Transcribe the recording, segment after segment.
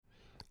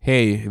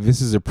Hey,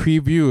 this is a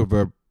preview of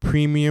a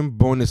premium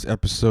bonus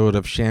episode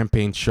of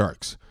Champagne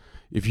Sharks.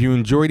 If you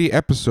enjoy the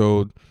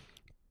episode,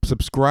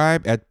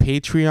 subscribe at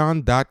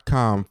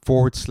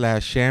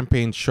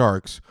patreon.com/Champagne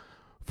Sharks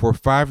for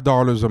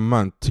 $5 a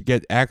month to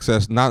get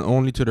access not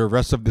only to the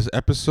rest of this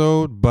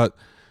episode, but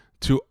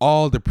to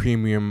all the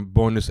premium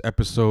bonus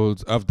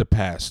episodes of the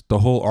past, the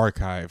whole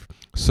archive.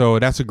 So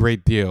that's a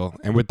great deal.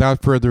 And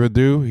without further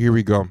ado, here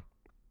we go.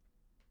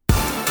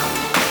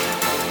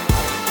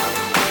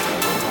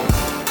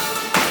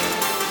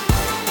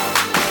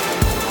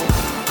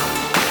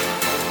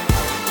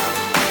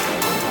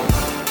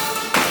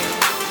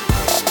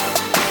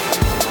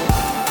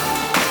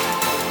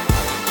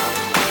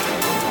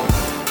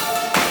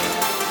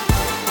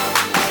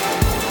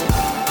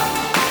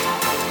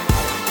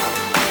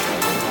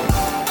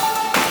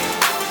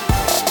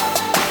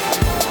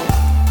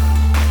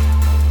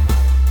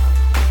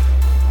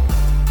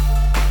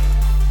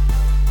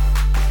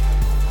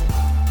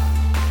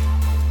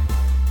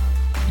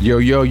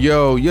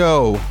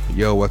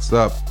 Yo, what's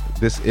up?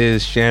 This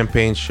is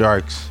Champagne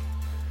Sharks.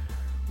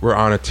 We're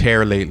on a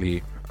tear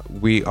lately.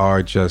 We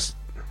are just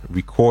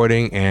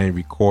recording.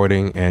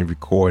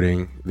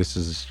 This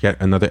is yet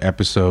another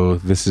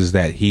episode. This is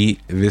that heat.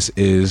 This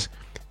is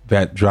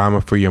that drama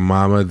for your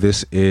mama.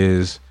 This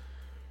is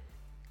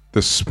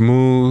the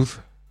smooth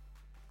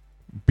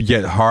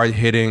yet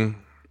hard-hitting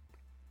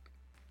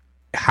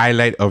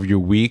highlight of your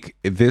week.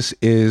 This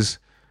is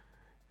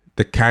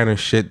the kind of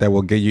shit that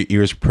will get your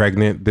ears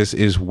pregnant. This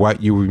is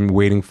what you've been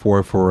waiting for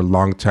a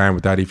long time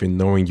without even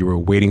knowing you were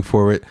waiting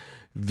for it.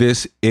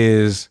 This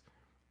is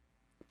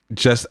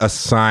just a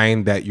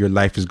sign that your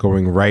life is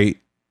going right,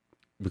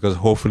 because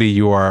hopefully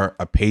you are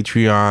a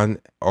Patreon,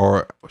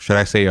 or should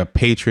I say a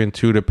patron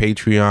to the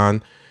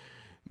Patreon.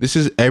 This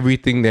is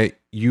everything that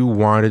you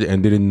wanted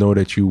and didn't know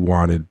that you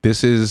wanted.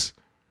 This is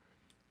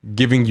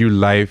giving you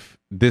life.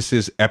 This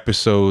is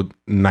episode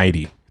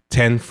 90,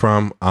 10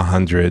 from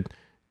 100.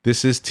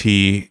 This is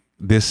T.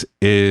 This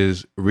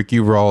is Ricky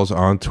Rawls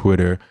on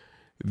Twitter.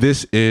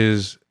 This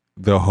is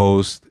the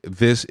host.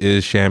 This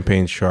is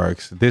Champagne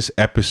Sharks. This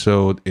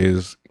episode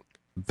is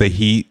the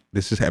heat.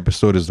 This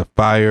episode is the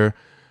fire.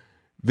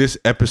 This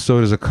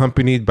episode is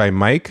accompanied by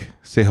Mike.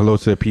 Say hello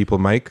to the people,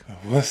 Mike.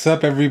 What's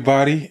up,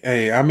 everybody?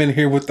 Hey, I'm in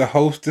here with the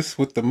hostess,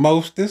 with the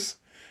mostest.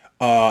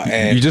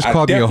 And you just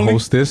called me a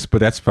hostess, but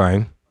that's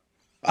fine.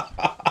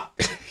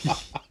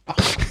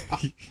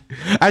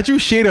 I threw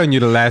shade on you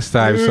the last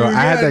time, so I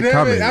had that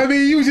coming. I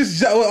mean, you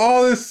just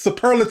all this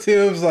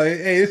superlatives like,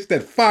 hey, it's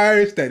that fire,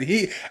 it's that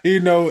heat. You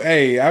know,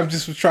 hey, I'm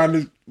just trying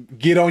to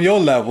get on your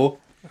level.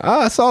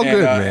 Oh, it's all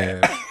good,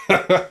 man.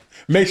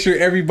 Make sure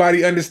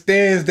everybody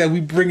understands that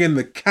we bring in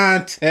the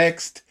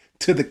context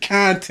to the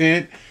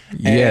content.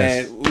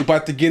 Yes. And we're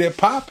about to get it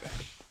popping.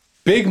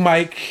 Big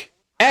Mike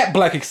at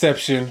Black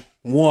Exception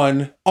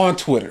 1 on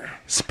Twitter.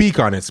 Speak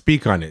on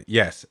it.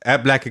 Yes,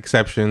 at Black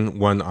Exception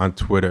 1 on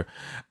Twitter.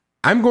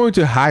 I'm going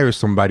to hire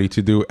somebody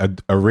to do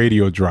a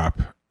radio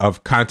drop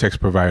of Context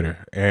Provider,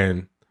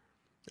 and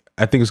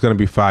I think it's going to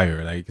be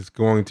fire. Like, it's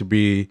going to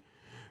be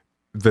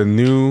the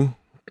new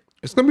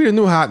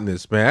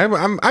hotness, man.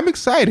 I'm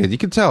excited. You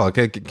can tell.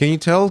 Okay, can you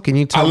tell? I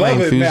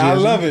love it, man. I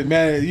love it,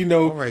 man. You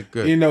know, all right,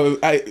 good. You know,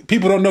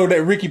 people don't know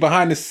that Ricky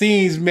behind the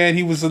scenes, man.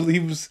 He was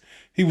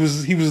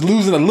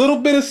losing a little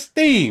bit of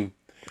steam.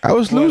 I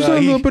was losing a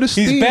little bit of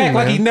steam. He's back, man.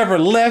 like he never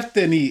left,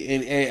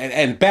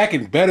 and back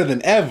and better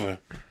than ever.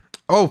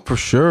 Oh, for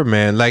sure,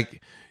 man.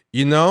 Like,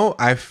 you know,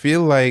 I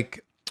feel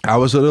like I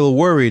was a little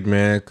worried,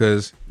 man,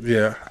 because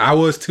yeah, I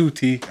was too,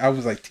 T. I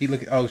was like, T,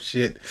 look, oh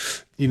shit,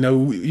 you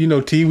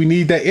know, T, we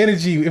need that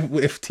energy.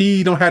 If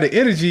T don't have the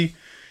energy,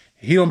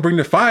 he don't bring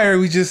the fire.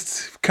 We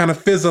just kind of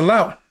fizzle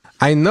out.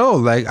 I know,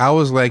 like, I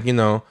was like, you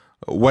know,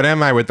 what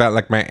am I without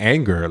like my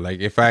anger? Like,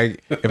 if I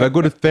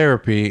go to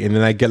therapy and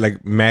then I get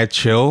like mad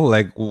chill,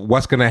 like,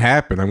 what's gonna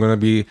happen? I'm gonna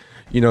be,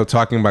 you know,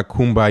 talking about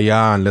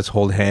kumbaya and let's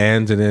hold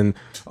hands, and then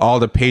all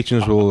the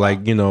patrons will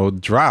like, you know,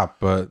 drop.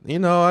 But you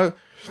know,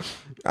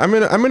 I'm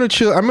in a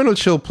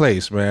chill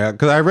place, man.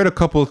 Because I read a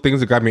couple of things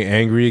that got me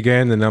angry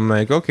again, and I'm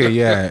like, okay,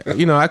 yeah,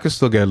 you know, I could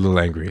still get a little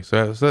angry.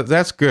 So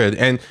that's good.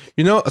 And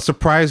you know, a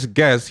surprise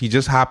guest, he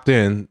just hopped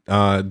in,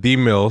 D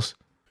Mills.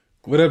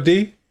 What up,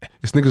 D?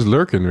 This nigga's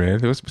lurking, man.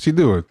 What's he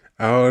doing?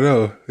 I don't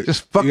know.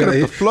 Just fucking up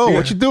the flow.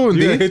 What you doing,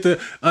 D? Hit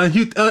the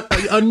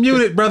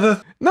unmute it,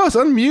 brother. No, it's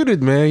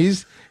unmuted, man.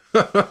 He's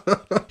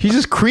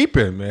just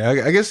creeping, man.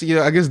 I guess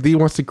D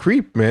wants to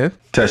creep, man.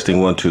 Testing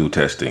 1 2,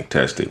 testing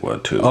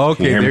 1 2.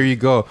 Okay, there you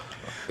go.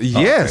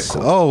 Yes. Okay,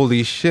 cool.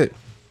 Holy shit.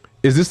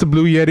 Is this the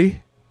Blue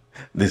Yeti?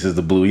 This is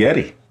the Blue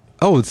Yeti.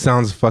 Oh, it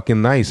sounds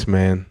fucking nice,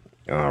 man.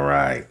 All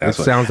right. That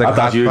sounds like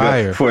hot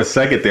fire. For a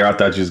second there, I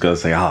thought you was going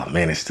to say, oh,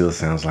 man, it still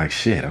sounds like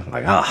shit. I'm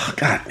like, oh,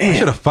 God damn. I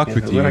should have fucked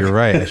with you. You're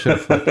right. I should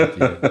have fucked with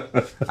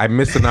you. I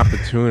missed an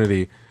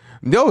opportunity.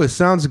 No, it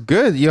sounds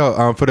good.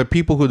 Yo, for the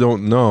people who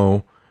don't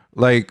know,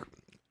 like,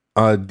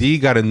 D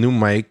got a new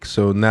mic,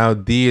 so now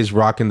D is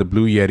rocking the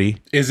Blue Yeti.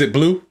 Is it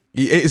blue?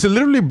 Is it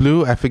literally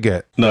blue? I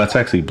forget. No, it's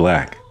actually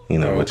black. You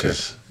know, which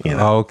is You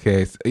know?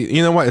 Okay.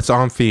 You know what? It's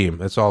on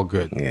theme. It's all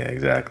good. Yeah,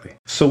 exactly.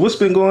 So what's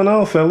been going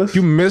on, fellas?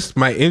 You missed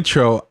my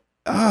intro.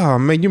 Oh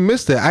man, you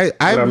missed it.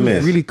 I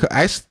miss? really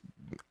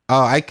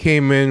I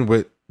came in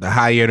with the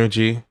high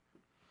energy,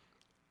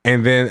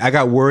 and then I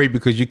got worried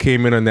because you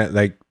came in on that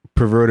like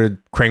perverted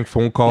crank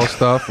phone call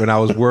stuff, and I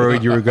was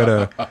worried you were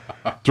gonna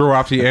throw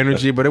off the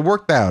energy, but it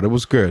worked out. It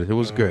was good. It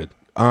was good.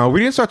 We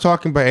didn't start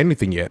talking about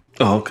anything yet.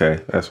 Oh,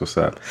 okay. That's what's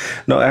up.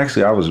 No,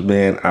 actually,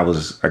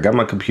 I got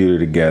my computer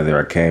together.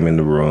 I came in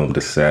the room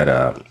to set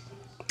up,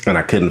 and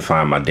I couldn't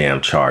find my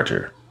damn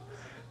charger.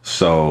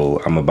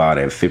 So I'm about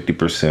at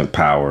 50%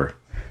 power,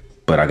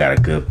 but I got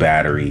a good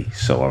battery,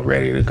 so I'm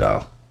ready to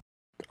go.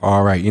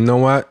 All right. You know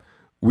what?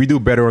 We do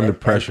better under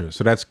pressure,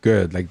 so that's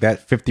good. Like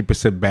that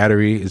 50%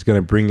 battery is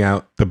gonna bring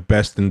out the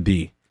best in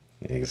D.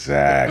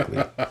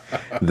 Exactly.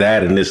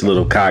 That and this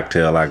little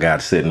cocktail I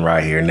got sitting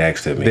right here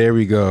next to me. There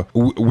we go.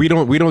 We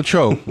don't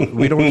choke.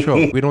 We don't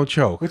choke. We don't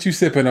choke. What you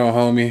sipping on,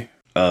 homie?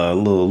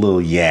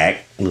 Little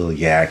yak and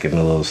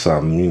a little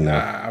something, you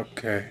know.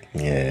 Okay.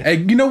 Yeah. Hey,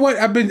 you know what?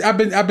 I've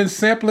been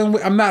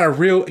sampling. I'm not a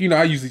real.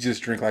 I usually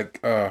just drink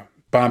like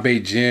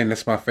Bombay gin.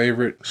 That's my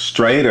favorite.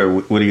 Straight or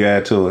what do you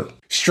add to it?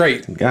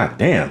 Straight. God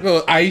damn. A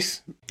little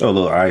ice. Oh, a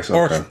little ice.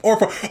 Okay. Or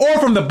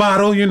from the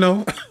bottle.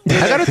 I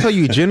gotta tell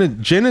you, gin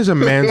is a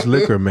man's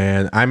liquor,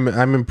 man. I'm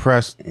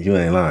impressed. You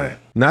ain't lying.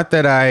 Not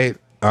that I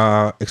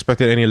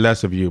expected any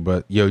less of you,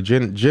 but yo,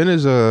 gin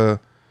is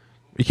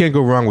you can't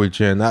go wrong with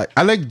gin. I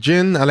like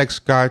gin, I like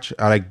scotch,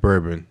 I like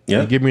bourbon.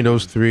 Yeah. You give me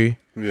those three,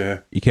 Yeah.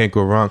 you can't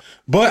go wrong.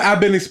 But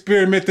I've been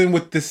experimenting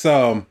with this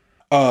apple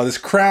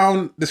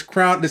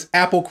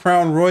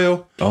Crown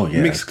Royal. Oh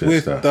yeah, mixed that's good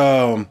with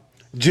stuff.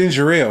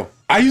 ginger ale.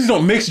 I usually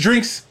don't mix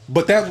drinks,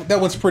 but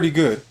that one's pretty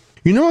good.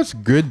 You know what's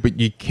good, but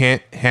you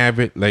can't have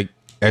it like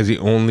as the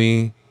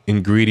only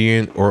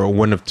ingredient or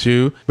one of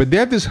two. But they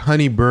have this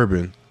honey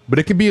bourbon, but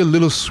it can be a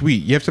little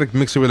sweet. You have to like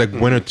mix it with like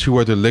one or two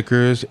other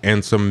liquors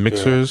and some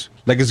mixers.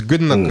 Yeah. Like it's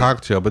good in a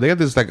cocktail, but they have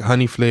this like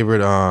honey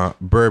flavored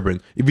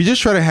bourbon. If you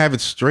just try to have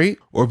it straight,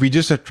 or if you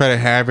just try to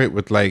have it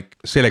with like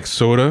say like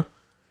soda,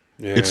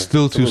 it's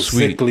still too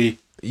sweet. Sickly.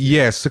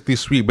 Yeah, sickly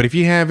sweet. But if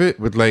you have it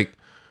with like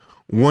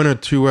one or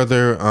two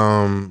other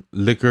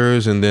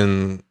liquors and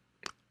then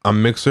a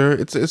mixer,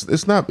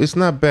 it's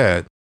not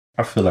bad.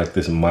 I feel like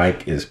this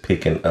mic is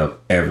picking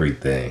up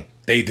everything.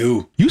 They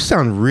do. You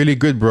sound really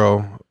good,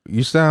 bro.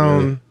 You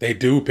sound. Really? They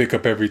do pick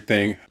up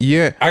everything.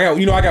 Yeah. I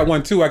got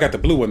one too. I got the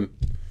blue one.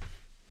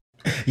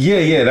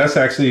 Yeah. That's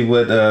actually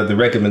what the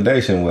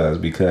recommendation was,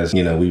 because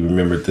we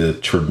remembered the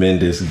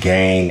tremendous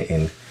gain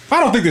in. I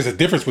don't think there's a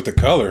difference with the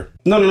color.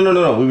 No.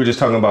 We were just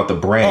talking about the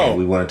brand.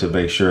 We wanted to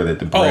make sure that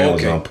the brand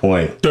was on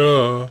point.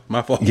 Duh,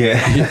 my fault.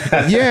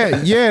 Yeah.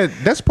 yeah.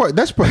 That's part.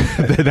 That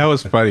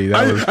was funny.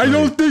 I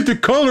don't think the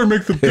color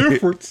makes a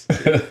difference.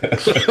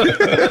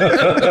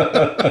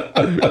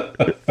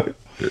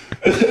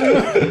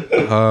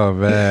 Oh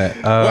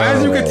man. Well,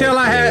 as you can tell,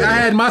 I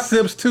had my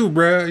sips too,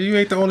 bro. You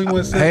ain't the only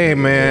one. Hey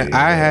man,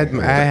 I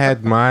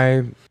had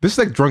my. This is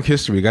like drunk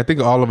history. I think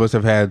all of us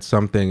have had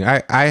something.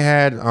 I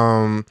had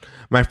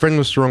my friend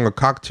was throwing a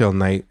cocktail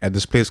night at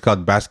this place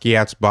called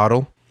Basquiat's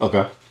Bottle.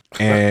 Okay.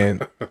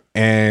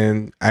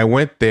 And I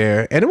went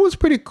there, and it was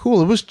pretty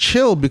cool. It was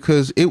chill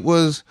because it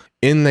was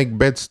in like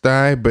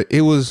Bed-Stuy, but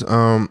it was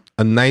a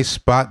nice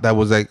spot that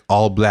was like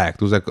all black.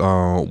 There was like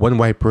one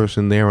white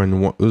person there,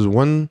 and it was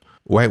one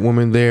white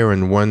woman there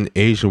and one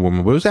Asian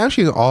woman, but it was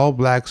actually an all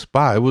black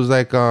spot. It was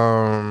like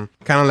kind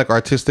of like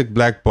artistic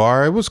black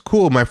bar. It was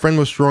cool. My friend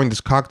was throwing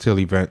this cocktail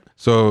event,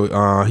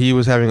 so he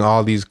was having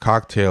all these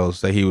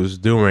cocktails that he was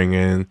doing,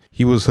 and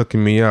he was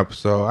hooking me up.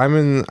 So I'm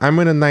in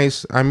a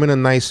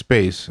nice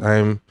space.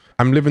 I'm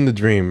living the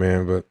dream,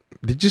 man. But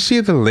did you see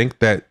the link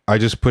that I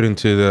just put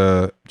into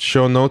the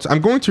show notes?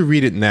 I'm going to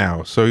read it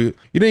now, so you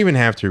don't even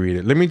have to read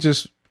it. Let me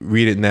just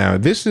read it now.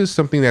 This is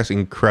something that's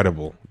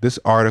incredible. This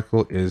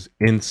article is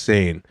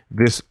insane.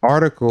 This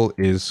article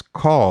is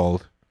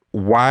called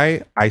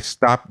 "Why I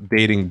Stopped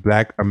Dating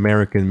Black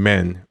American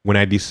Men When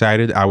I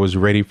Decided I Was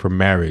Ready for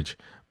Marriage"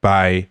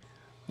 by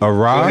Ara.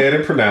 Go ahead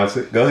and pronounce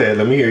it. Go ahead.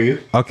 Let me hear you.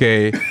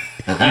 Okay.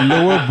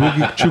 Iloa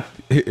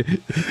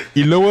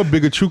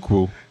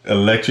Bigachukwu.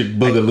 Electric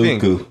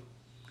Boogaloo.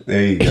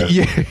 There you go.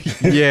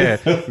 Yeah.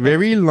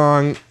 Very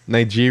long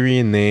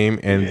Nigerian name,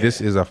 and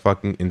this is a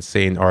fucking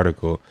insane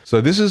article.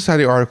 So this is how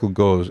the article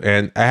goes,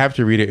 and I have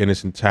to read it in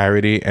its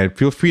entirety, and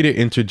feel free to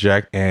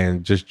interject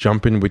and just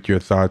jump in with your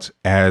thoughts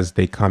as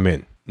they come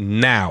in.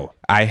 Now,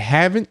 I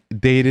haven't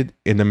dated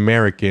an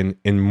American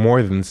in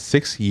more than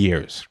 6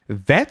 years.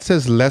 That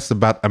says less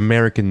about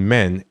American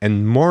men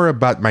and more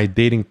about my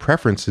dating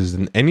preferences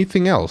than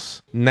anything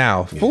else.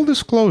 Now, full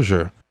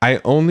disclosure,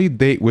 I only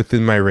date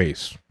within my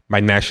race. My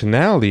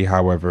nationality,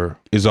 however,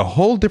 is a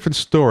whole different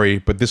story,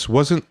 but this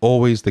wasn't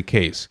always the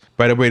case.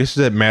 By the way, this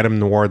is at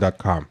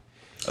madamenoir.com.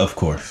 Of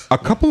course. A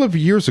couple of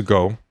years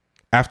ago,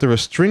 after a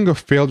string of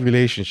failed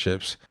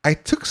relationships, I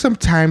took some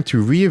time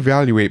to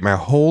reevaluate my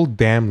whole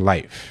damn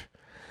life.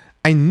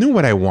 I knew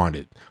what I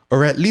wanted,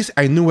 or at least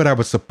I knew what I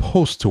was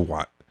supposed to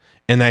want,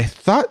 and I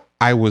thought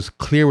I was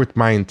clear with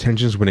my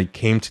intentions when it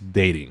came to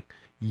dating.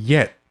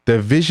 Yet,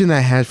 the vision I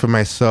had for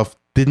myself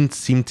didn't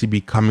seem to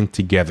be coming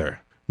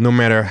together. No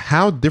matter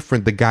how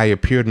different the guy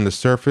appeared on the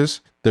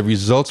surface, the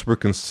results were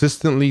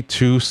consistently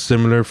too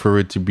similar for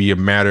it to be a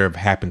matter of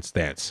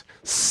happenstance.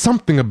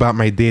 Something about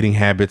my dating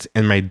habits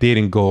and my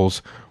dating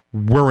goals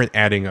weren't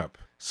adding up.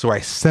 So I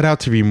set out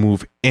to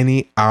remove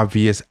any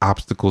obvious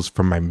obstacles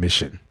from my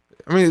mission.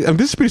 I mean,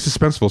 this is pretty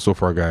suspenseful so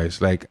far,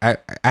 guys. Like, I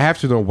have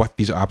to know what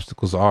these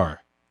obstacles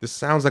are. This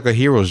sounds like a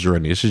hero's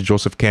journey. This is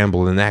Joseph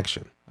Campbell in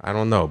action. I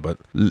don't know, but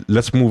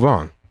let's move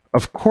on.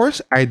 Of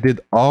course, I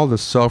did all the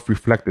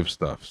self-reflective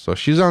stuff. So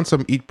she's on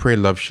some eat, pray,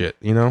 love shit,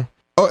 you know?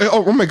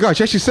 Oh my gosh,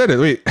 she actually said it.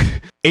 Wait,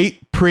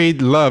 ate,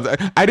 prayed, loved.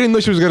 I didn't know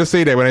she was going to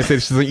say that when I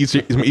said she's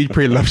on eat,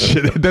 pray, love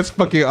shit. That's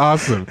fucking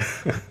awesome.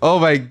 Oh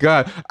my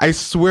God. I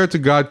swear to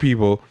God,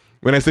 people,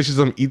 when I said she's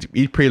on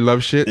eat, pray,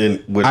 love shit,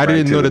 I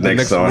didn't know that the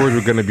next word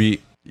were going to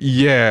be,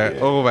 yeah.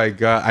 Oh my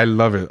God. I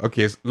love it.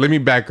 Okay, so let me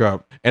back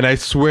up. And I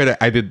swear that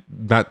I did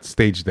not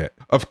stage that.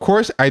 Of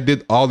course, I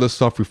did all the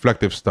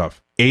self-reflective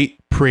stuff. Ate,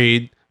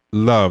 prayed,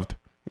 loved.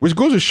 Which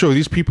goes to show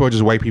these people are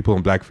just white people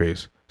in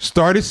blackface.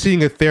 Started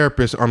seeing a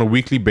therapist on a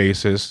weekly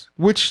basis,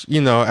 which,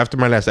 you know, after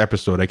my last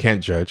episode, I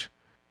can't judge.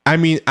 I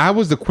mean, I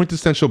was the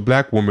quintessential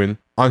black woman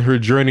on her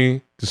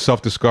journey to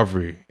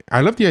self-discovery.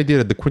 I love the idea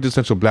that the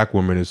quintessential black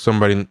woman is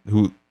somebody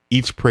who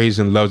eats, prays,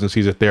 and loves and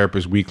sees a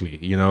therapist weekly,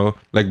 you know?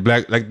 Like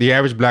the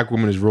average black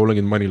woman is rolling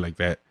in money like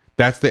that.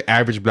 That's the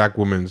average black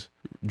woman's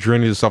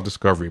journey to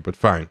self-discovery, but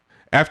fine.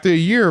 After a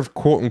year of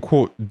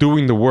quote-unquote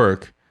doing the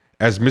work,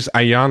 as Miss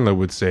Ayanla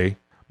would say,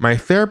 my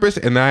therapist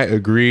and I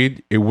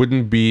agreed it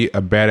wouldn't be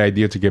a bad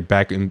idea to get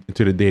back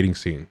into the dating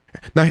scene.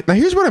 Now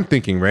here's what I'm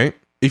thinking, right?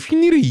 If you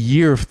need a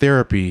year of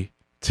therapy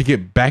to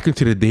get back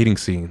into the dating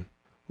scene,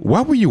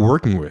 what were you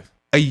working with?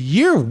 A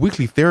year of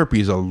weekly therapy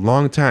is a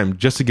long time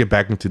just to get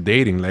back into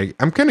dating. Like,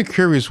 I'm kind of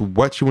curious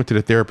what you went to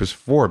the therapist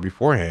for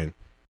beforehand.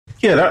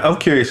 Yeah, I'm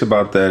curious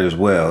about that as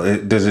well.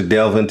 Does it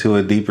delve into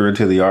it deeper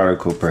into the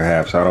article,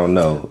 perhaps? I don't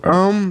know.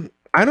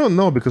 I don't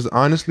know, because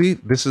honestly,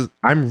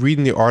 I'm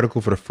reading the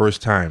article for the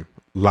first time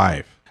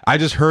live. I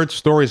just heard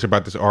stories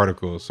about this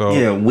article. So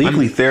yeah,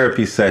 weekly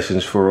therapy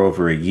sessions for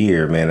over a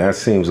year, man. That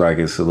seems like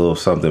it's a little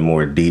something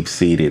more deep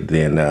seated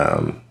than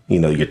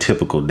your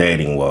typical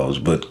dating woes.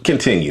 But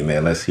continue,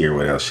 man. Let's hear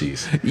what else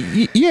she's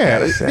therapy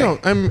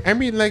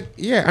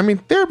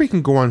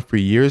can go on for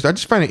years. I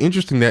just find it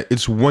interesting that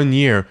it's 1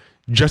 year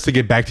just to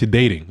get back to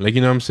dating. Like, you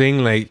know what I'm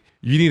saying? Like,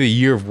 you need a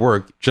year of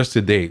work just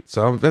to date.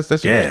 So that's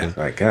interesting.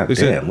 Like, God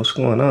damn, what's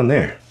going on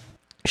there?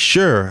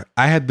 Sure,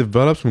 I had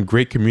developed some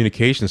great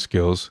communication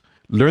skills,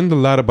 learned a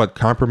lot about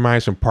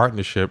compromise and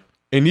partnership,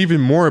 and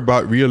even more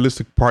about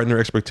realistic partner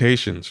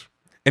expectations.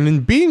 And in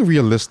being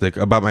realistic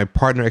about my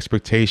partner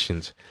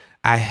expectations,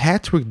 I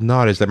had to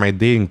acknowledge that my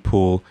dating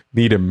pool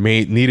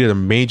needed a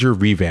major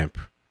revamp.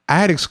 I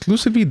had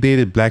exclusively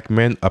dated black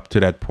men up to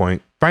that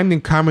point,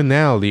 finding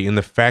commonality in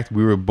the fact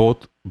we were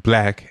both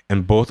black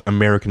and both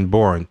American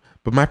born.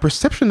 But my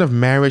perception of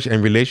marriage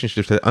and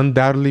relationships had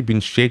undoubtedly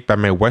been shaped by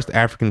my West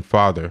African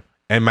father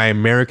and my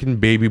American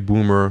baby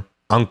boomer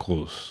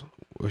uncles,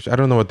 which I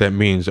don't know what that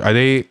means. Are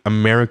they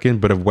American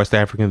but of West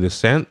African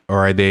descent? Or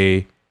are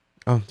they...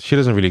 Oh, she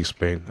doesn't really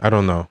explain. I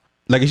don't know.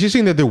 Like, is she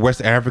saying that they're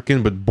West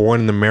African but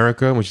born in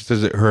America when she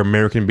says that her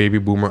American baby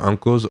boomer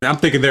uncles? I'm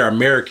thinking they're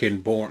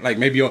American born. Like,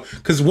 maybe...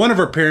 Because one of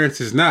her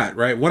parents is not,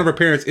 right? One of her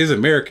parents is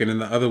American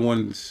and the other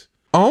one's...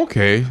 Oh,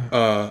 okay.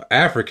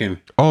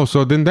 African. Oh,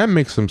 so then that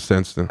makes some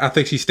sense then. I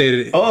think she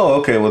stated it. Oh,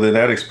 okay. Well, then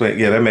that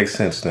explains. Yeah, that makes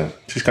sense then.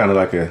 She's kind of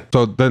like a...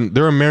 So then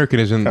their American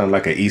is in... Kind of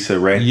like a Issa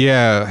Rae.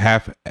 Yeah,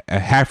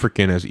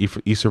 half-African, as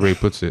Issa Rae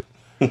puts it.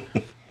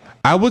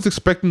 I was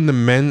expecting the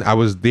men I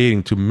was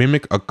dating to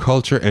mimic a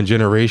culture and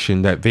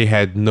generation that they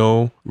had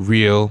no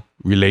real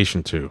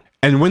relation to.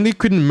 And when they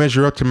couldn't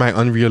measure up to my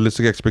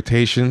unrealistic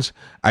expectations,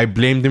 I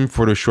blamed them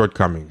for their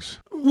shortcomings.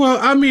 Well,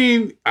 I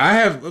mean, I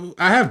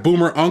have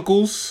boomer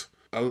uncles.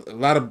 A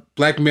lot of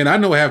black men I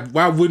know have.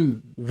 Why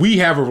wouldn't we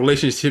have a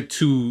relationship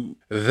to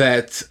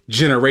that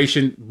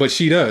generation? But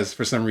she does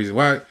for some reason.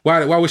 Why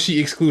would she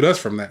exclude us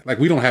from that? Like,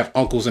 we don't have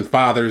uncles and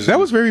fathers. That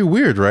was very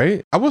weird,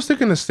 right? I was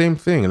thinking the same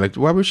thing. Like,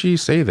 why would she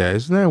say that?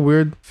 Isn't that a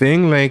weird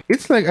thing? Like,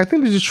 it's like, I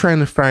think they're just trying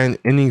to find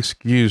any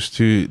excuse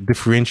to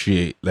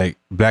differentiate like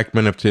black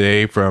men of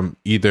today from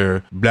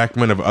either black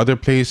men of other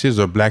places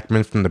or black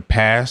men from the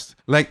past.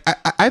 Like,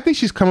 I think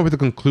she's come up with a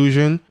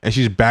conclusion and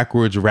she's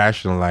backwards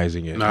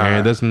rationalizing it. And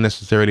it doesn't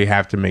necessarily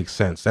have to make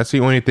sense. That's the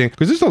only thing.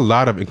 Because there's a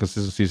lot of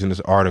inconsistencies in this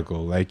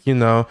article. Like, you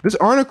know, this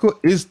article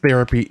is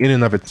therapy in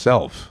and of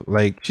itself.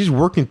 Like, she's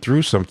working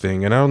through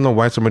something. And I don't know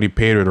why somebody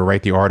paid her to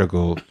write the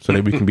article so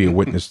that we can be a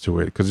witness to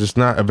it. Because it's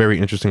not a very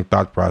interesting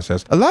thought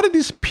process. A lot of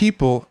these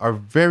people are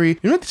you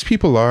know what these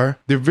people are?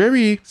 They're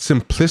very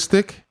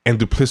simplistic and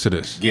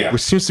duplicitous,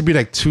 which seems to be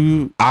like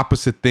two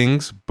opposite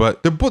things,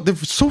 but they're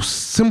so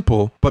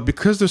simple. But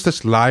because they're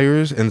such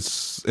liars and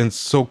and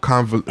so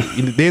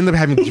they end up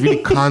having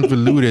really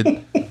convoluted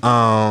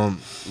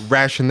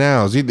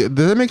rationales.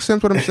 Does that make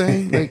sense what I'm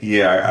saying? Like,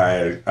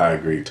 yeah, I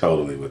agree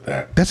totally with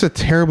that. That's a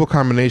terrible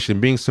combination,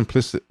 being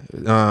simplistic.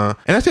 And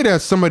I say that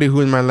as somebody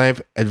who in my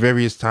life at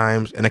various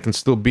times, and I can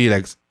still be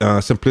like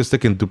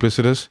simplistic and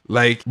duplicitous.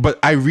 Like, but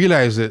I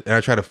realize it and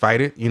I try to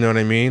fight it. You know what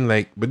I mean?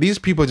 Like, but these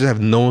people just have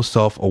no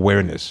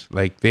self-awareness.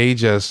 Like, they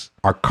just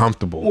are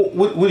comfortable.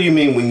 What do you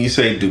mean when you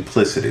say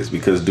duplicitous?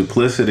 Because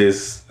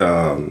duplicitous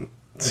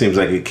seems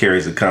like it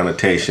carries a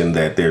connotation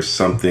that there's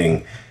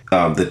something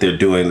that they're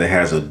doing that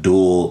has a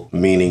dual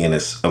meaning and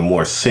a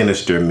more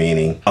sinister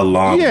meaning,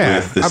 along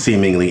with the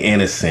seemingly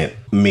innocent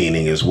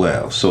meaning as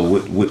well. So,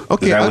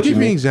 okay, I'll give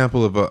you an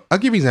example of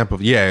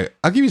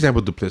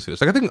duplicitous.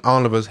 Like, I think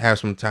all of us have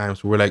some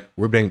times where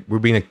we're being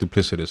like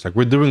duplicitous. Like,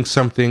 we're doing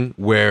something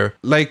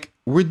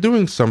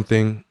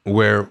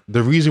where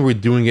the reason we're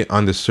doing it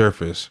on the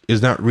surface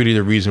is not really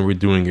the reason we're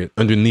doing it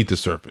underneath the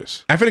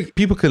surface. I feel like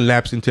people can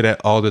lapse into that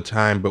all the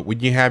time, but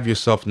when you have your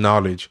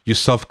self-knowledge, you're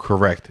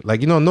self-correct.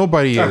 Like,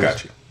 nobody I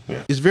got you.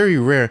 Yeah. It's very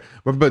rare.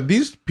 But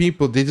these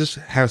people, they just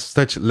have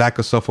such lack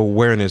of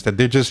self-awareness that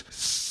they're just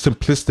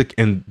simplistic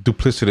and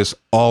duplicitous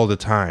all the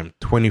time,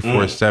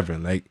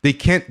 24/7. Like, they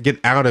can't get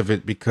out of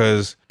it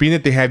because being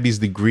that they have these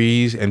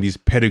degrees and these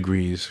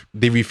pedigrees,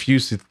 they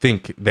refuse to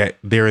think that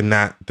they're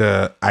not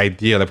the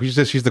ideal. Like, she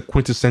says she's the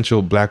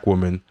quintessential Black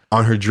woman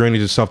on her journey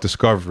to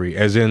self-discovery,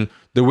 as in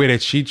the way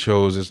that she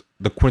chose is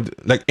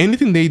like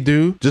anything they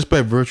do, just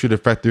by virtue of the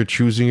fact they're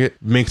choosing it,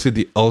 makes it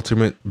the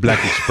ultimate Black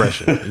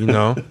expression,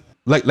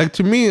 Like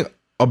to me,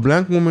 a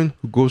Black woman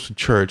who goes to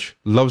church,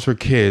 loves her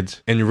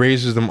kids, and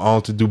raises them all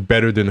to do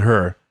better than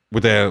her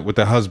with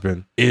a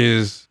husband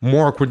is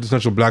more a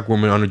quintessential Black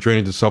woman on a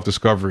journey to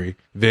self-discovery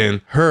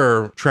than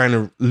her trying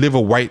to live a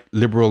white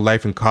liberal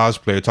life in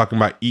cosplay, talking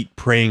about eat,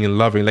 praying, and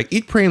loving. Like,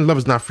 eat, praying, and love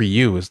is not for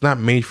you. It's not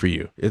made for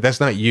you. That's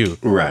not you.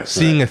 Right.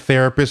 Seeing a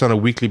therapist on a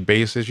weekly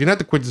basis, you're not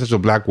the quintessential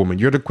Black woman.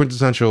 You're the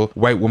quintessential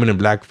white woman in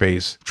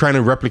blackface trying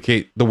to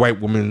replicate the white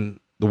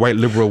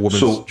liberal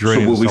woman's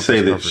journey. So would we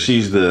say that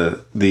she's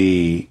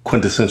the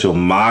quintessential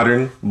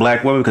modern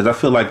Black woman? Because I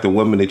feel like the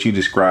woman that you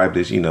described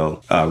as,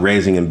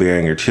 raising and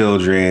bearing her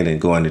children and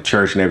going to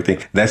church and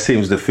everything, that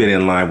seems to fit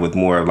in line with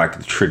more of like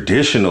the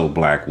traditional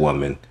Black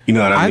woman. You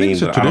know what I mean? I think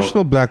it's a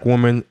traditional Black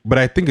woman, but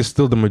I think it's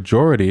still the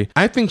majority.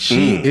 I think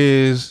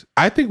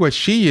what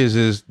she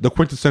is the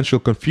quintessential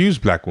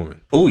confused Black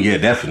woman. Oh, yeah,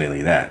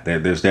 definitely that.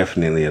 There's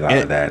definitely a lot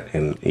of that.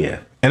 And yeah.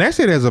 And I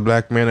say that as a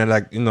Black man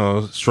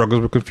that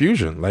struggles with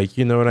confusion. Like,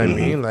 you know what I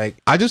mean? Like,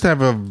 I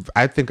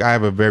think I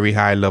have a very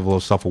high level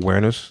of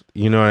self-awareness,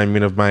 you know what I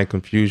mean, of my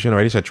confusion, or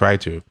at least I try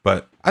to.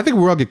 But I think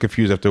we all get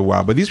confused after a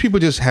while. But these people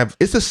just it's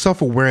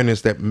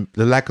the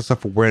lack of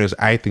self-awareness,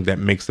 I think, that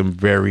makes them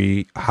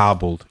very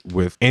hobbled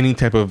with any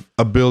type of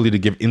ability to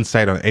give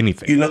insight on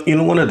anything. You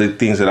know, one of the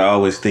things that I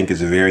always think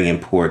is very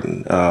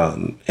important,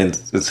 and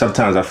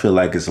sometimes I feel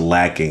like it's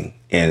lacking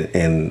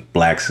in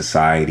Black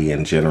society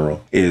in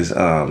general, is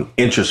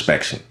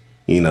introspection.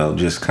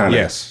 Just kind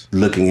of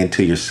looking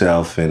into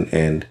yourself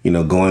and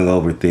going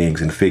over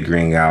things and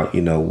figuring out,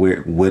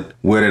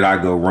 where did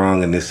I go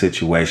wrong in this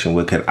situation?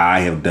 What could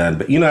I have done?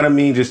 But you know what I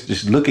mean?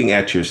 Just looking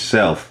at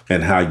yourself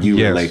and how you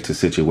relate to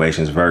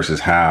situations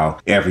versus how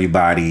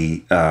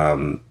everybody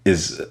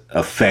is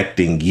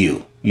affecting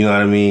you. You know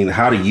what I mean?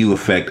 How do you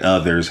affect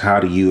others?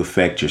 How do you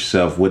affect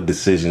yourself? What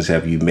decisions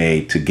have you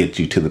made to get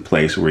you to the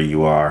place where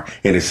you are?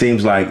 And it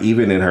seems like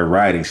even in her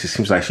writings, it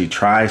seems like she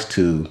tries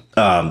to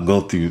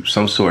go through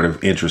some sort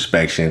of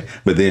introspection,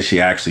 but then she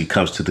actually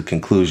comes to the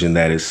conclusion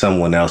that it's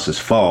someone else's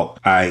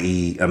fault,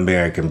 i.e.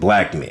 American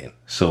Black men.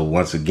 So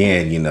once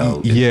again, it's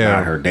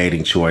not her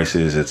dating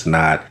choices. It's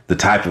not the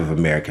type of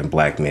American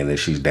Black men that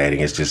she's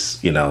dating. It's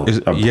just, a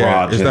broad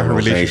generalization. It's not her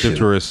relationship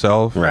to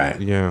herself. Right.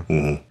 Yeah.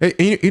 Mm-hmm. Hey,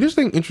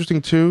 interesting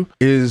too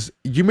is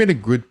you made a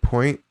good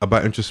point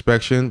about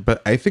introspection,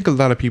 but I think a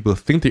lot of people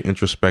think they're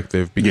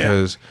introspective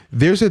because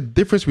there's a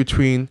difference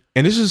between,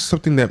 and this is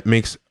something that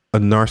makes a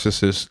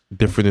narcissist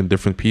different in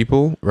different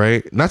people,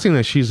 right? Not saying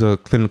that she's a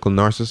clinical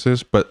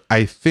narcissist, but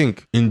I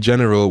think in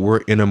general,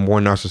 we're in a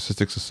more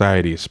narcissistic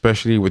society,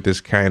 especially with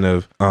this kind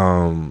of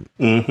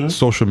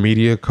social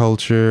media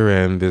culture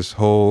and this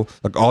whole,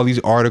 like all these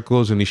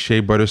articles and these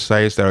shea butter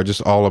sites that are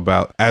just all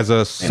about, as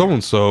a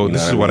so-and-so,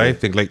 this is what I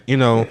think. Like,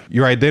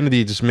 your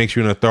identity just makes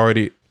you an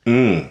authority.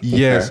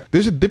 Yes,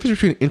 there's a difference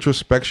between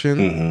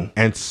introspection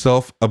and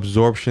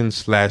self-absorption /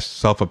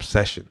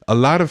 self-obsession. A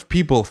lot of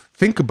people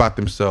think about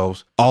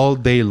themselves all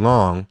day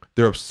long.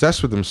 They're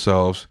obsessed with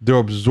themselves. They're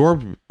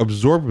absorbed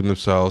with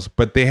themselves,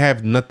 but they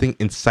have nothing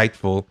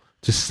insightful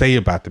to say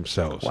about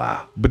themselves.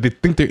 Wow. But they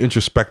think they're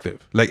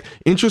introspective. Like,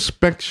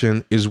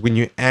 introspection is when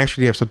you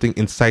actually have something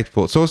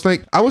insightful. So it's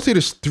like, I would say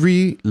there's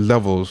 3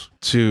 levels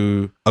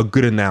to a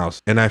good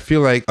analysis. And I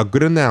feel like a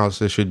good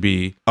analysis should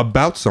be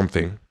about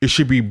something. It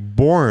should be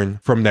born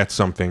from that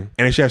something.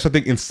 And it should have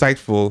something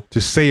insightful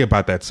to say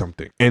about that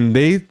something. And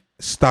they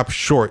stop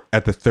short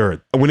at the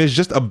third. When it's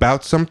just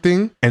about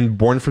something and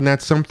born from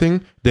that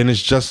something, then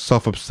it's just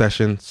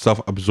self-obsession,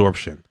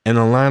 self-absorption. And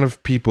a lot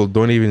of people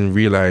don't even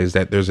realize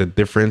that there's a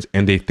difference,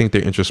 and they think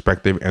they're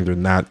introspective and they're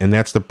not. And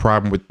that's the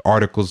problem with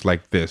articles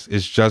like this.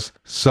 It's just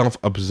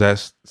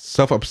self-obsessed,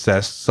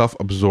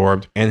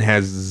 self-absorbed, and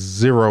has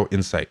zero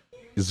insight,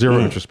 zero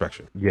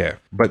introspection. Yeah.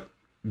 But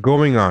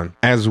going on,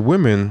 as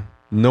women,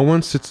 no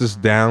one sits us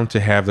down to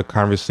have the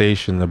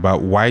conversation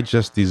about why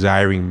just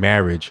desiring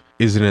marriage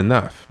isn't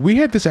enough. We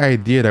had this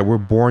idea that we're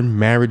born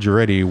marriage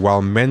ready,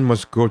 while men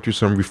must go through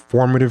some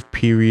reformative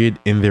period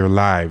in their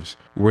lives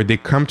where they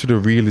come to the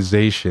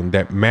realization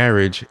that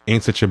marriage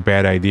ain't such a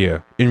bad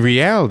idea. In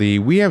reality,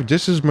 we have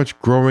just as much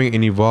growing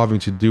and evolving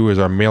to do as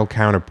our male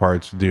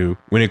counterparts do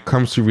when it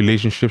comes to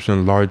relationships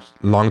and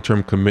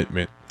long-term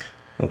commitment.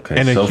 Okay,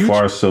 and so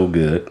far so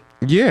good.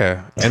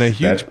 Yeah, and a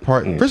huge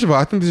part. First of all,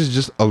 I think this is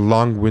just a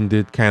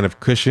long-winded kind of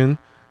cushion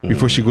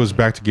before she goes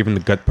back to giving the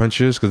gut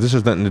punches, because this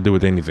has nothing to do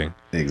with anything.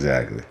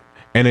 Exactly.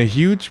 And a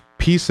huge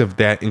piece of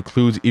that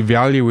includes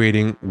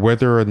evaluating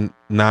whether or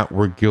not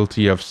we're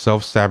guilty of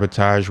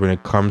self-sabotage when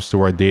it comes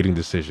to our dating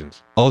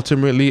decisions.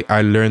 Ultimately,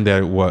 I learned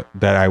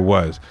that I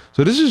was.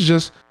 So this is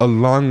just a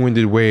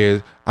long-winded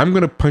way. I'm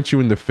gonna punch you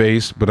in the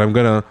face, but I'm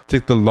gonna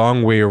take the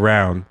long way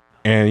around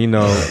and, you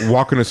know,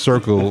 walk in a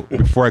circle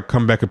before I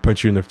come back and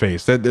punch you in the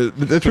face. That's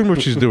pretty much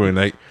what she's doing.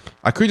 Like,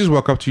 I could just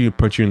walk up to you and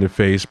punch you in the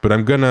face, but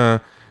I'm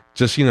gonna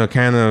just, you know,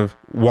 kind of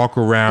walk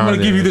around. I'm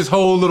gonna give you this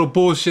whole little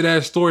bullshit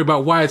ass story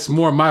about why it's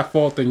more my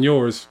fault than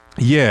yours.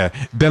 Yeah,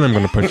 then I'm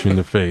gonna punch you in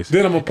the face.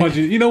 Then I'm gonna punch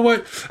you. You know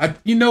what?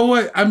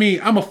 I mean,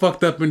 I'm a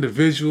fucked up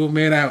individual,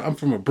 man. I'm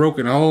from a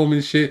broken home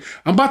and shit.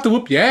 I'm about to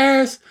whoop your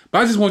ass, but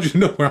I just want you to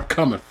know where I'm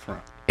coming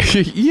from.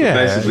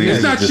 Yeah, so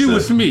it's not you,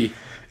 it's me.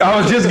 I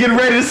was just getting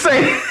ready to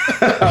say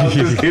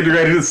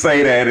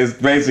that. It's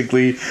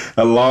basically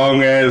a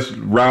long ass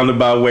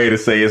roundabout way to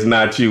say it's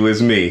not you, it's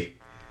me.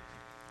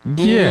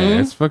 Yeah,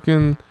 it's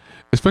fucking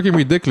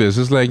ridiculous.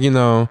 It's like, you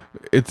know,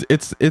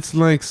 it's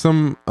like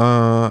some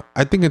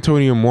I think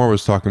Antonio Moore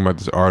was talking about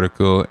this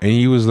article, and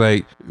he was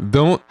like,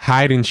 don't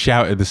hide and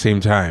shout at the same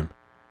time.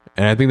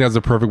 And I think that's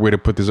the perfect way to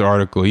put this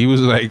article. He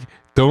was like,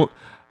 don't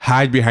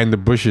hide behind the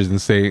bushes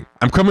and say,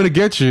 I'm coming to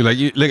get you. Like,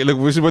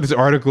 this is what this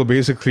article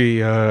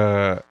basically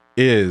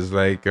is.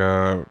 Like,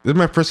 this is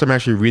my first time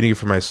actually reading it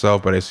for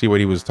myself, but I see what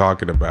he was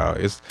talking about.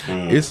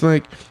 It's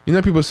like, you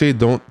know, people say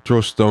don't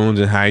throw stones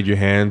and hide your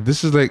hand.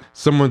 This is like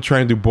someone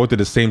trying to do both at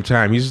the same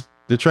time. She's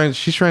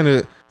trying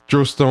to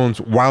throw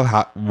stones while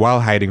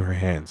hiding her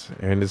hands,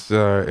 and it's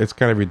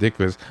kind of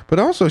ridiculous. But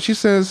also, she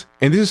says,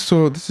 and this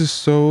is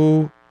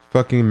so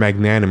fucking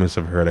magnanimous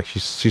of her. Like,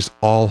 she's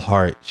all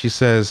heart. She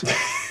says,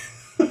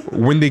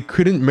 when they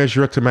couldn't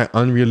measure up to my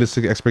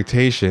unrealistic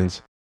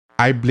expectations,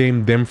 I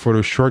blame them for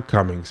their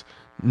shortcomings.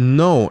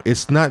 No,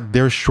 it's not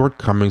their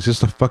shortcomings.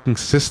 It's the fucking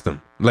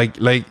system. Like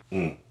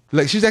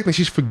she's acting like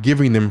she's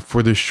forgiving them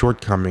for their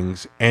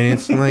shortcomings, and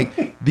it's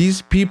like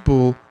these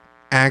people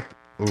act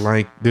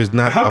like there's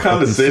not a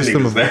fucking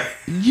system of that?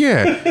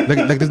 Yeah,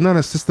 like there's not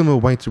a system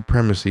of white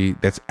supremacy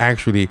that's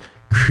actually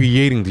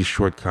creating these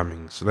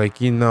shortcomings.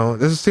 Like, you know,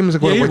 that's the same as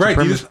like white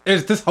supremacy.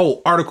 This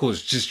whole article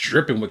is just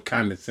dripping with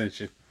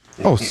condescension.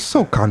 Oh,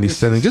 so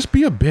condescending. Just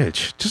be a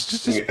bitch.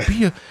 Just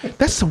be a.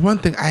 That's the one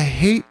thing I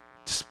hate.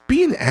 Just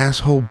be an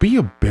asshole. Be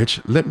a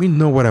bitch. Let me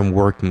know what I'm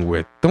working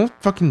with. Don't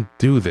fucking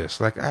do this.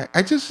 Like,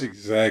 I just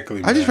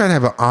exactly. I just try to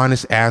have an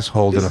honest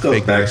asshole than a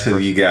fake. Back to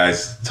you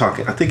guys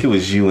talking. I think it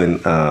was you and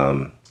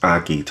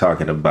Aki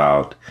talking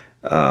about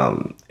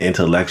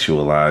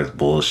intellectualized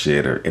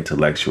bullshit or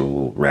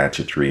intellectual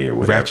ratchetry or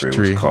whatever it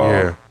was called.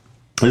 Yeah.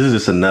 This is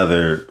just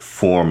another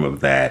form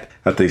of that.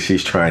 I think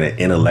she's trying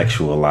to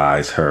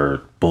intellectualize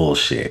her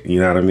bullshit. You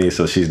know what I mean?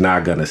 So she's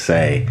not going to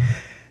say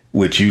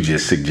what you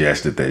just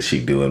suggested that she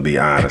do and be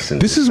honest.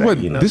 And this is what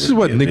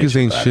niggas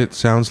ain't shit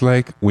sounds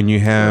like when you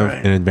have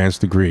an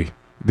advanced degree.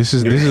 This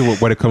is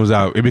what it comes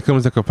out. It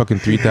becomes like a fucking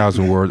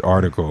 3,000 word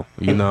article.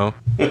 You know,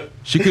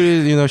 she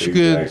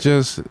could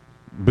just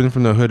been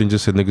from the hood and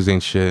just said niggas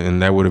ain't shit,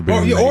 and that would have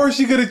been. Or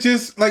she could have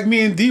just, like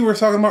me and D were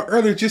talking about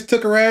earlier, just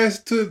took her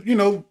ass to, you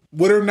know,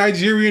 with her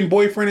Nigerian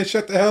boyfriend and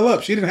shut the hell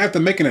up. She didn't have to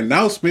make an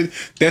announcement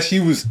that she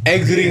was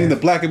exiting the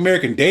Black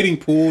American dating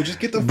pool. Just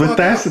get the fuck out.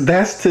 But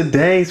that's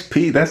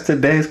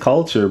today's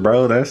culture,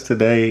 bro. That's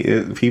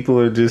today. People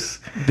are just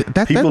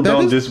people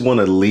don't just want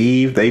to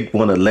leave. They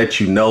want to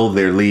let you know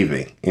they're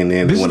leaving, and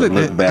then want to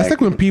look back. That's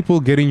like when people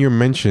get in your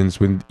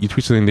mentions when you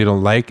tweet something they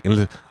don't like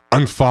and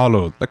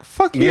unfollowed. Like,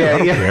 fuck you. I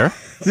don't care.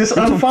 Just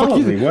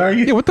unfollow me. Why are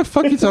you? Yeah, what the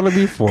fuck you telling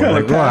me for? What kind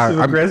of passive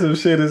aggressive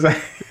shit is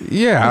that?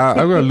 Yeah,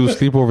 I'm gonna lose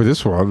sleep over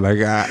this one. Like,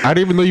 I didn't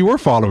even know you were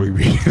following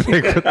me.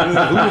 Like,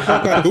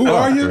 who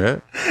are you?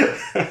 Man?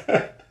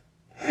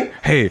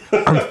 Hey,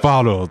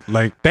 unfollowed.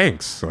 Like,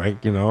 thanks.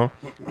 Like, you know,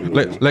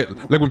 like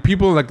when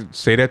people like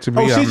say that to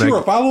me. Oh shit, I'm you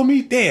were following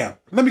me? Damn.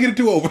 Let me get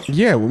it 2-over.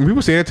 Yeah, when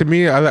people say that to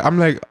me, I'm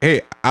like,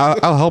 hey,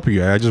 I'll help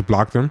you. I just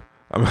blocked them.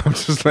 I'm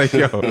just like,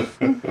 yo,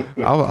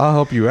 I'll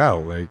help you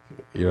out. Like,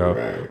 You know,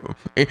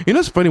 you know,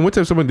 it's funny. One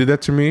time someone did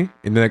that to me,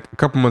 and then like a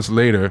couple months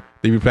later,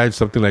 they replied to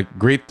something like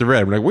 "great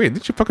thread." I'm like, wait,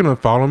 did you fucking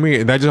unfollow me?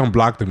 And I just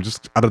unblocked them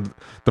just out of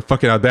the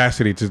fucking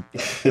audacity to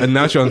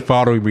announce you're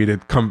unfollowing me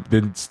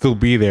to still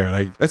be there.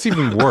 Like that's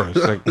even worse.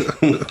 Like,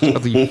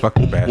 you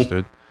fucking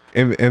bastard.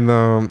 And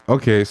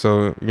okay,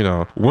 so you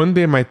know, one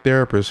day my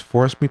therapist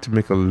forced me to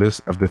make a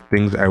list of the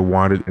things I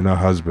wanted in a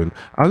husband.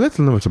 I'll let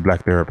them know it's a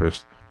black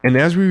therapist. And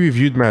as we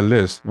reviewed my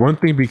list, one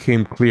thing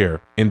became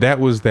clear, and that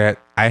was that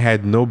I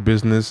had no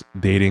business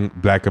dating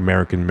black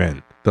American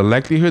men. The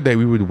likelihood that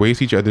we would waste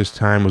each other's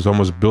time was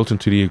almost built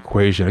into the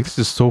equation. Like, this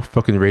is so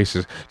fucking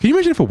racist. Can you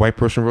imagine if a white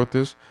person wrote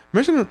this?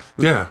 Imagine,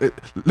 Yeah.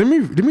 Let me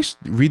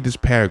read this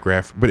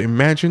paragraph, but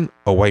imagine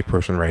a white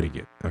person writing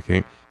it.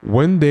 Okay,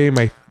 one day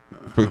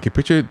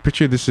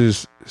picture this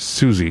is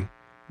Susie,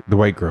 the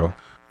white girl.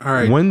 All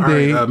right. One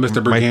day,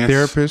 Mr. my Bergans.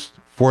 therapist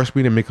forced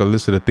me to make a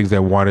list of the things I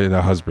wanted in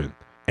a husband.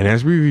 And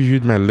as we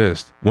reviewed my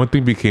list, one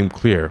thing became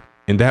clear,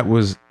 and that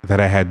was that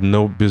I had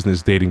no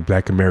business dating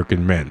black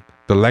American men.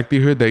 The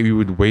likelihood that we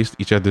would waste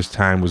each other's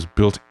time was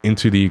built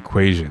into the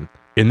equation.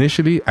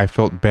 Initially, I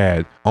felt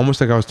bad,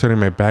 almost like I was turning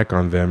my back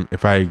on them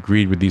if I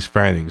agreed with these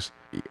findings.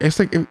 It's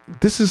like,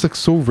 this is like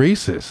so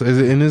racist.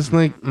 And it's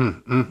like,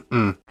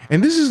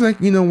 and this is like,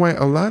 you know why,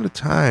 a lot of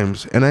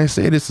times, and I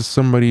say this to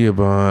somebody of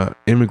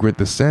immigrant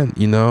descent,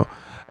 you know,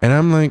 and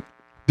I'm like,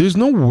 there's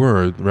no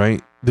word,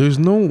 right? There's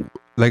no,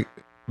 like,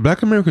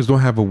 black Americans don't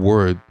have a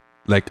word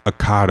like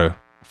akata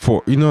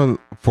for, you know,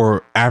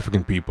 for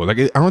African people. Like,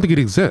 I don't think it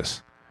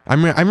exists. I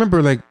mean, I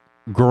remember like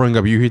growing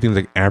up, you hear things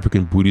like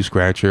African booty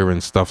scratcher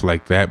and stuff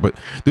like that, but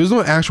there's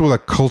no actual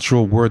like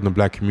cultural word in the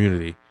black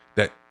community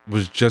that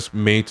was just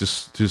made to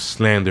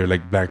slander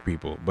like black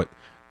people. But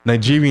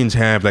Nigerians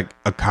have like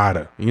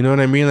akata, you know what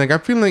I mean? Like, I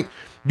feel like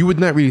you would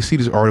not really see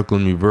this article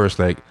in reverse.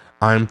 Like,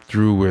 I'm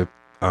through with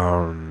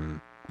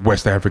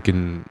West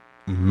African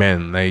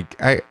men.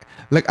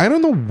 I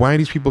don't know why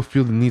these people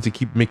feel the need to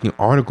keep making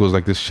articles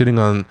like this shitting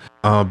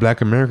on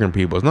black American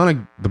people. It's not like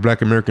the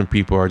black American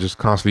people are just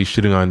constantly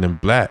shitting on them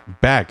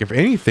back. If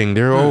anything,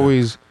 they're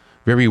always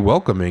very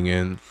welcoming.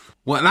 And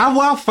Well, and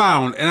I've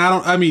found, and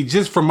I mean,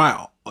 just from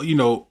my, you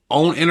know,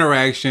 own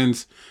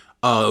interactions,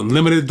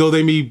 limited though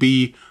they may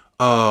be,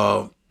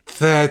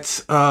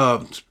 that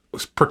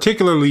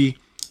particularly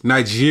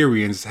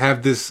Nigerians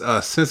have this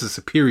sense of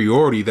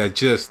superiority that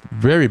just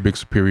very big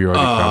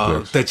superiority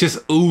complex. that just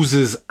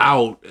oozes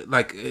out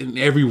like in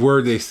every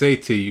word they say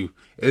to you.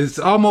 It's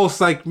almost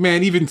like,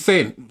 man, even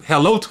saying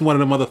hello to one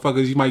of the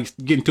motherfuckers, you might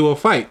get into a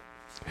fight.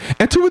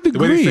 And to a The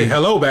way they say degree,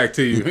 hello back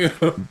to you.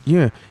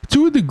 yeah,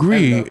 to a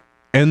degree,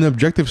 and the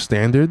objective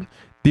standard,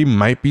 they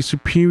might be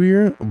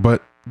superior,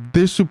 but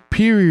they're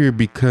superior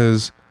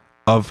because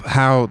of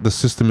how the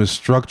system is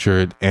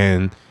structured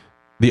and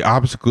the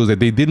obstacles that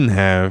they didn't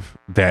have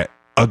that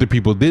other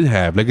people did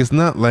have. Like, it's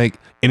not like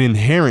an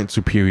inherent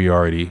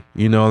superiority,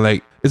 you know,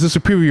 like it's a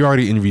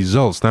superiority in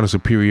results, not a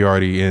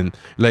superiority in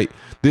like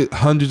the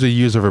hundreds of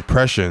years of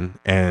oppression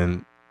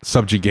and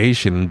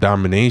subjugation and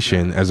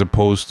domination, as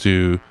opposed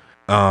to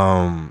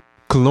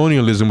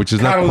colonialism, which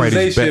is not quite as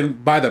Colonization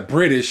bad. by the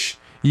British.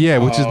 Yeah,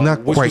 which is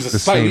not Which quite was the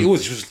slightly, same. it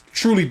was just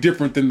truly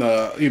different than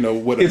the, you know,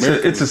 what It's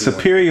America a was doing.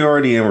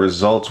 superiority in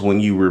results when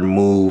you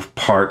remove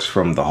parts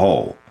from the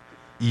whole.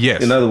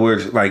 Yes. In other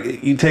words,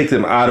 like you take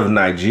them out of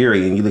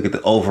Nigeria and you look at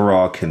the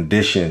overall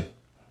condition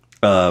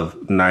of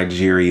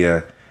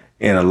Nigeria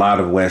and a lot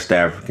of West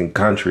African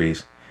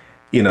countries,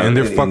 you know, And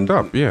they're fucked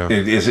up, yeah.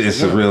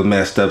 It's a real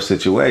messed up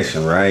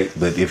situation, right?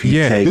 But if you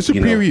Yeah, take, they're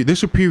superior. They're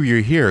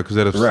superior here because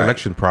of the Right.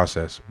 selection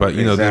process. But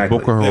you know, there's Exactly.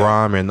 Boko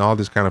Haram and all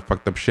this kind of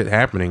fucked up shit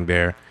happening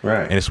there.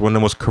 Right. And it's one of the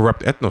most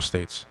corrupt ethno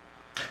states.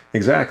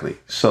 exactly.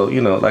 So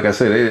you know, like I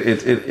said,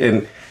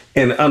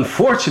 and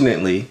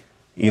unfortunately,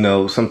 you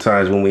know,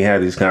 sometimes when we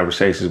have these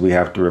conversations, we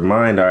have to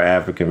remind our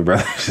African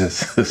brothers and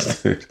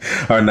sisters,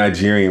 our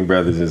Nigerian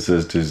brothers and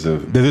sisters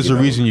of There's a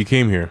reason you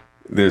came here.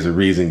 there's a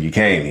reason you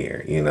came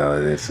here. You know,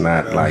 it's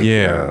not like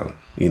Yeah.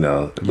 you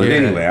know. But Yeah.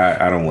 anyway,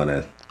 I don't want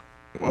to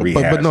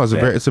rehash. But no,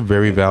 it's a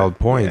very valid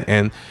point.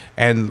 Yeah.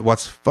 And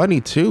what's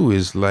funny too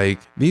is like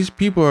these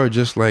people are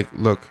just like,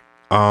 look,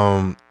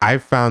 I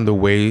found a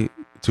way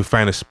to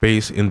find a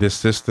space in this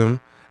system.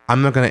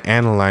 I'm not gonna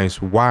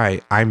analyze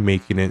why I'm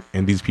making it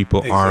and these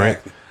people aren't.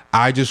 Exactly.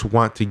 I just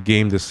want to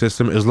game the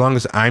system as long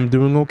as I'm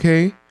doing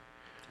okay.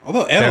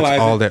 Although analyze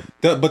all it,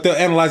 but they'll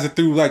analyze it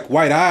through like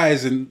white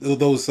eyes and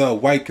those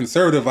white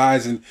conservative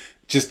eyes, and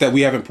just that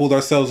we haven't pulled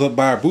ourselves up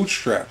by our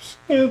bootstraps.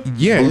 Yeah, it's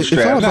all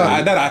Bootstraps.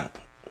 about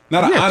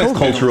Not an Yeah, honest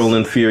totally. cultural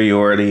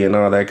inferiority and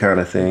all that kind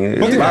of thing. It's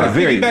to a lot kinda of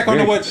very, piggyback on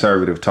very what-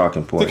 conservative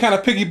talking To points. kind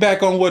of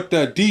piggyback on what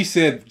D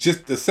said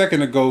just a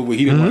second ago, where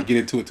he didn't want to get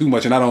into it too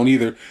much, and I don't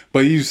either.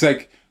 But he was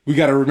like, we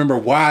got to remember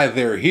why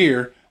they're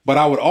here. But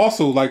I would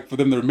also like for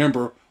them to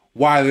remember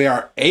why they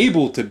are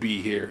able to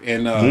be here.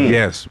 And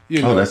yes. you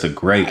Oh, know, that's a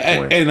great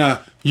point. and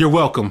you're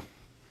welcome.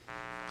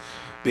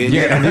 Bitch.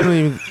 Yeah, and they don't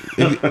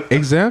even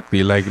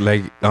exactly like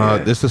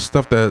this is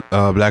stuff that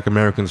Black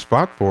Americans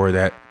fought for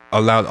that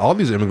allowed all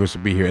these immigrants to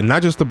be here, and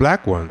not just the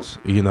black ones.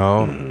 A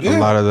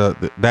lot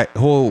of that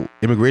whole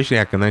Immigration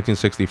Act in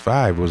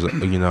 1965 was,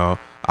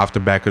 off the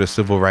back of the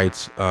civil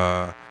rights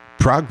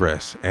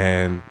progress,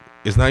 and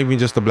it's not even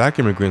just the black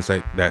immigrants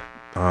that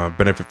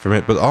benefit from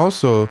it, but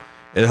also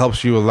it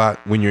helps you a lot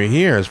when you're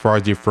here as far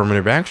as the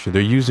affirmative action.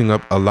 They're using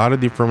up a lot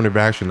of the affirmative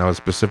action that was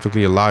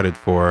specifically allotted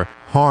for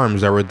harms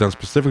that were done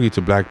specifically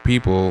to black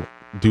people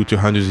due to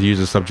hundreds of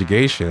years of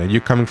subjugation. And you're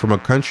coming from a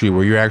country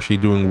where you're actually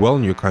doing well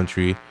in your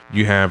country.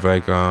 You have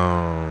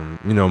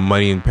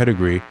money and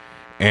pedigree,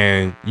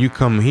 and you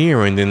come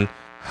here and then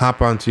hop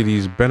onto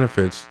these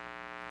benefits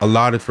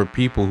allotted for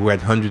people who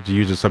had hundreds of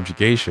years of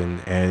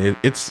subjugation. And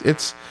it's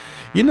that's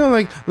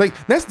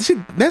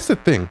the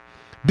thing.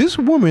 This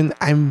woman,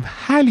 I'm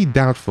highly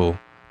doubtful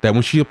that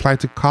when she applied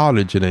to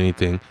college and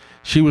anything,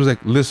 she was like,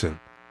 listen,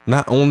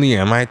 not only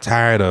am I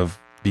tired of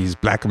these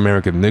black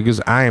American niggas,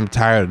 I am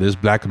tired of this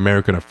black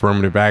American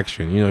affirmative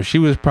action. She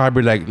was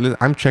probably like,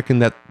 I'm checking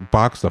that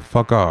box the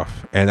fuck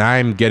off, and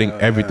I'm getting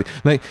everything.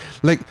 Like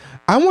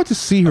I want to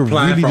see her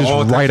applying really for just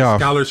all write types of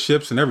off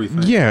scholarships and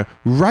everything. Yeah,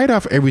 write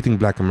off everything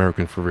black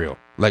American for real.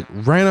 Like,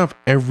 write off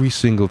every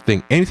single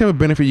thing. Any type of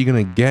benefit you're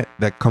gonna get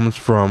that comes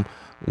from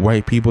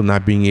white people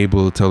not being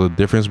able to tell the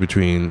difference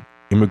between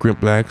immigrant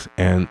blacks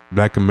and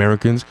black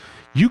Americans,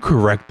 you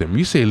correct them.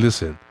 You say,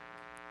 listen,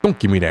 don't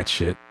give me that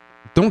shit.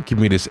 Don't give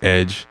me this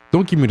edge.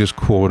 Don't give me this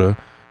quota.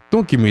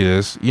 Don't give me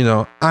this.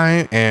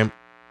 I am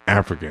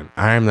African.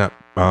 I am not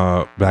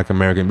black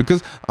American.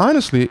 Because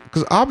obviously,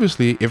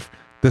 if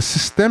the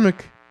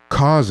systemic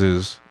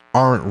causes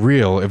aren't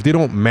real, if they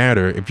don't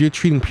matter, if you're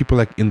treating people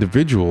like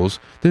individuals,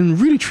 then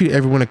really treat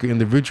everyone like an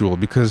individual,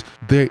 because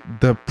the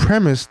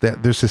premise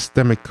that there's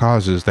systemic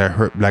causes that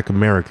hurt black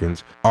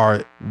Americans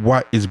are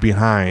what is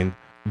behind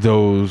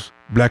those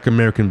black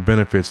American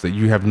benefits that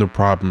you have no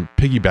problem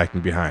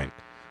piggybacking behind.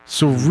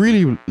 So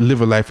really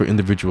live a life of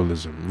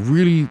individualism.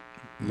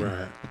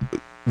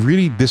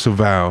 Really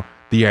disavow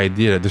the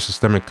idea that the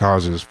systemic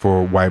causes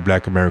for why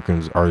black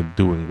Americans are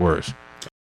doing worse.